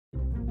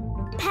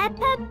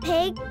Peppa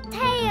Pig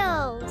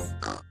tales.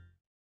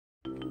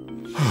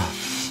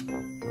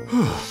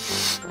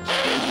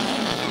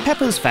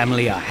 Peppa's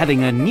family are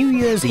having a New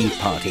Year's Eve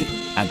party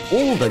and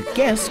all the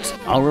guests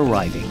are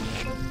arriving.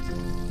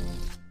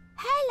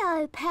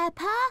 Hello,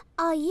 Peppa.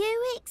 Are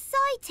you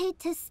excited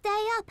to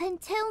stay up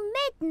until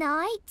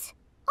midnight?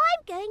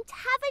 I'm going to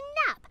have a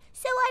nap,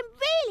 so I'm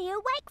really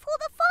awake for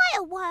the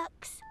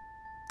fireworks.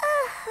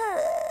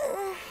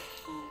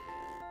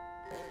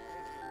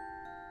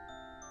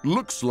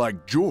 Looks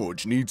like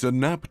George needs a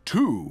nap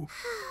too.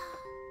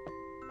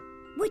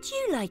 Would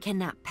you like a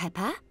nap,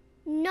 Peppa?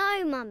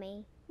 No,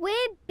 Mummy.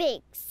 We're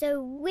big,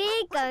 so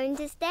we're going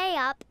to stay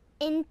up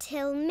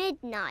until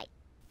midnight.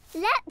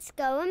 Let's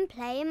go and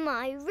play in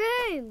my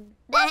room.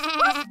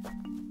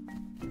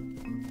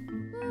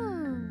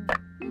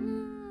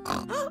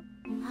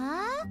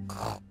 Huh?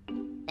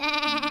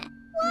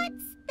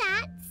 What's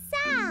that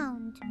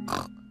sound?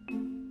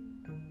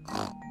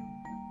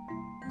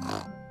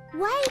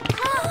 Wake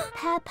up,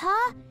 Peppa.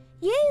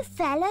 You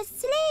fell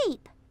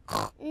asleep.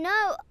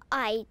 No,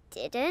 I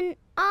didn't.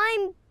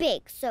 I'm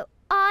big, so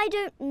I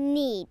don't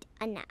need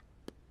a nap.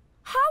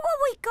 How are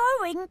we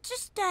going to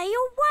stay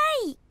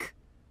awake?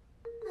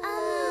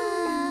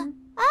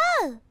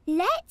 Oh,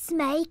 let's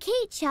make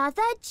each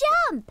other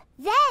jump.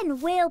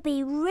 Then we'll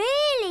be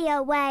really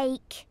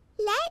awake.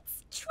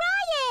 Let's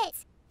try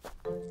it.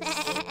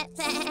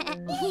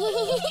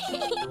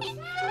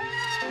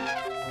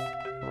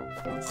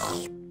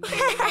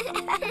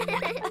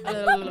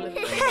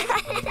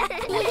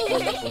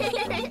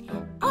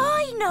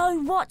 I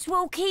know what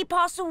will keep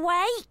us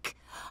awake.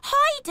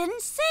 Hide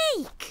and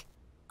seek.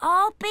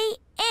 I'll be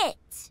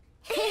it.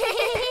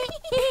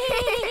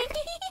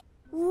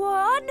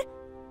 1,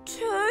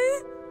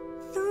 2,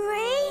 3.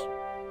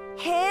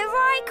 Here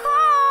I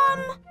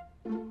come.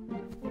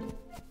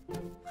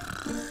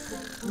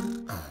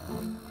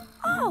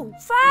 Oh,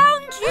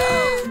 found you.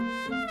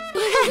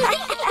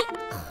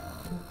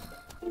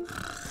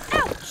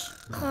 Ouch.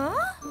 Huh?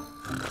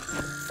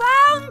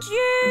 Found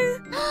you.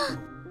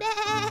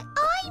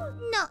 I'm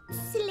not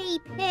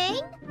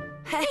sleeping.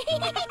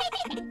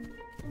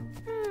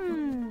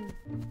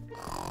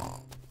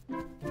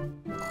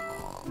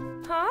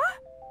 Huh?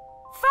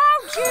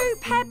 Found you,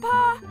 Peppa!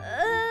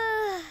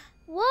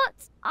 What?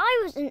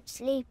 I wasn't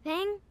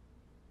sleeping.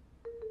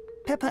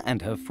 Peppa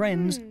and her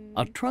friends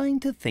are trying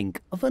to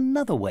think of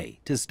another way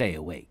to stay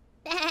awake.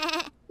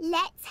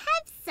 Let's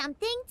have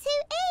something to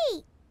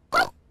eat.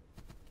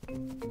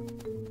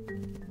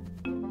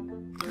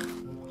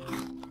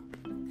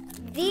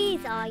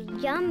 These are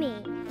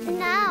yummy.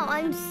 Now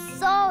I'm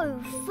so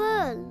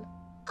full.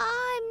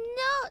 I'm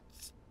not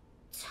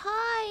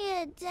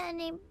tired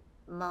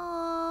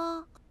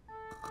anymore.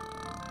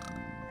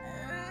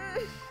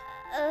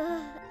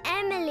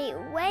 Emily,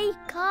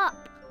 wake up.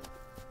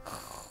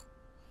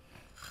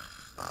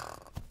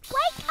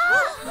 Wake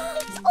up!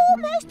 It's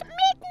almost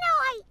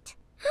midnight.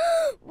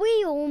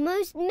 We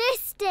almost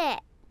missed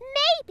it.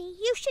 Maybe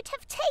you should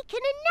have taken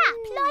a nap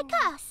like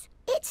us.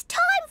 It's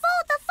time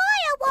for the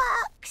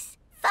fireworks.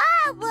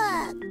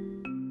 Fireworks.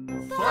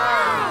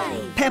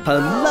 5. Peppa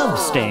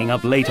loves staying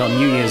up late on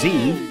New Year's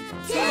Eve.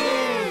 2,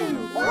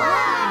 1.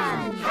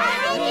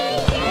 Happy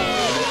New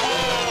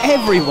Year!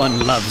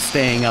 Everyone loves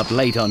staying up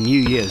late on New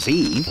Year's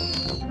Eve.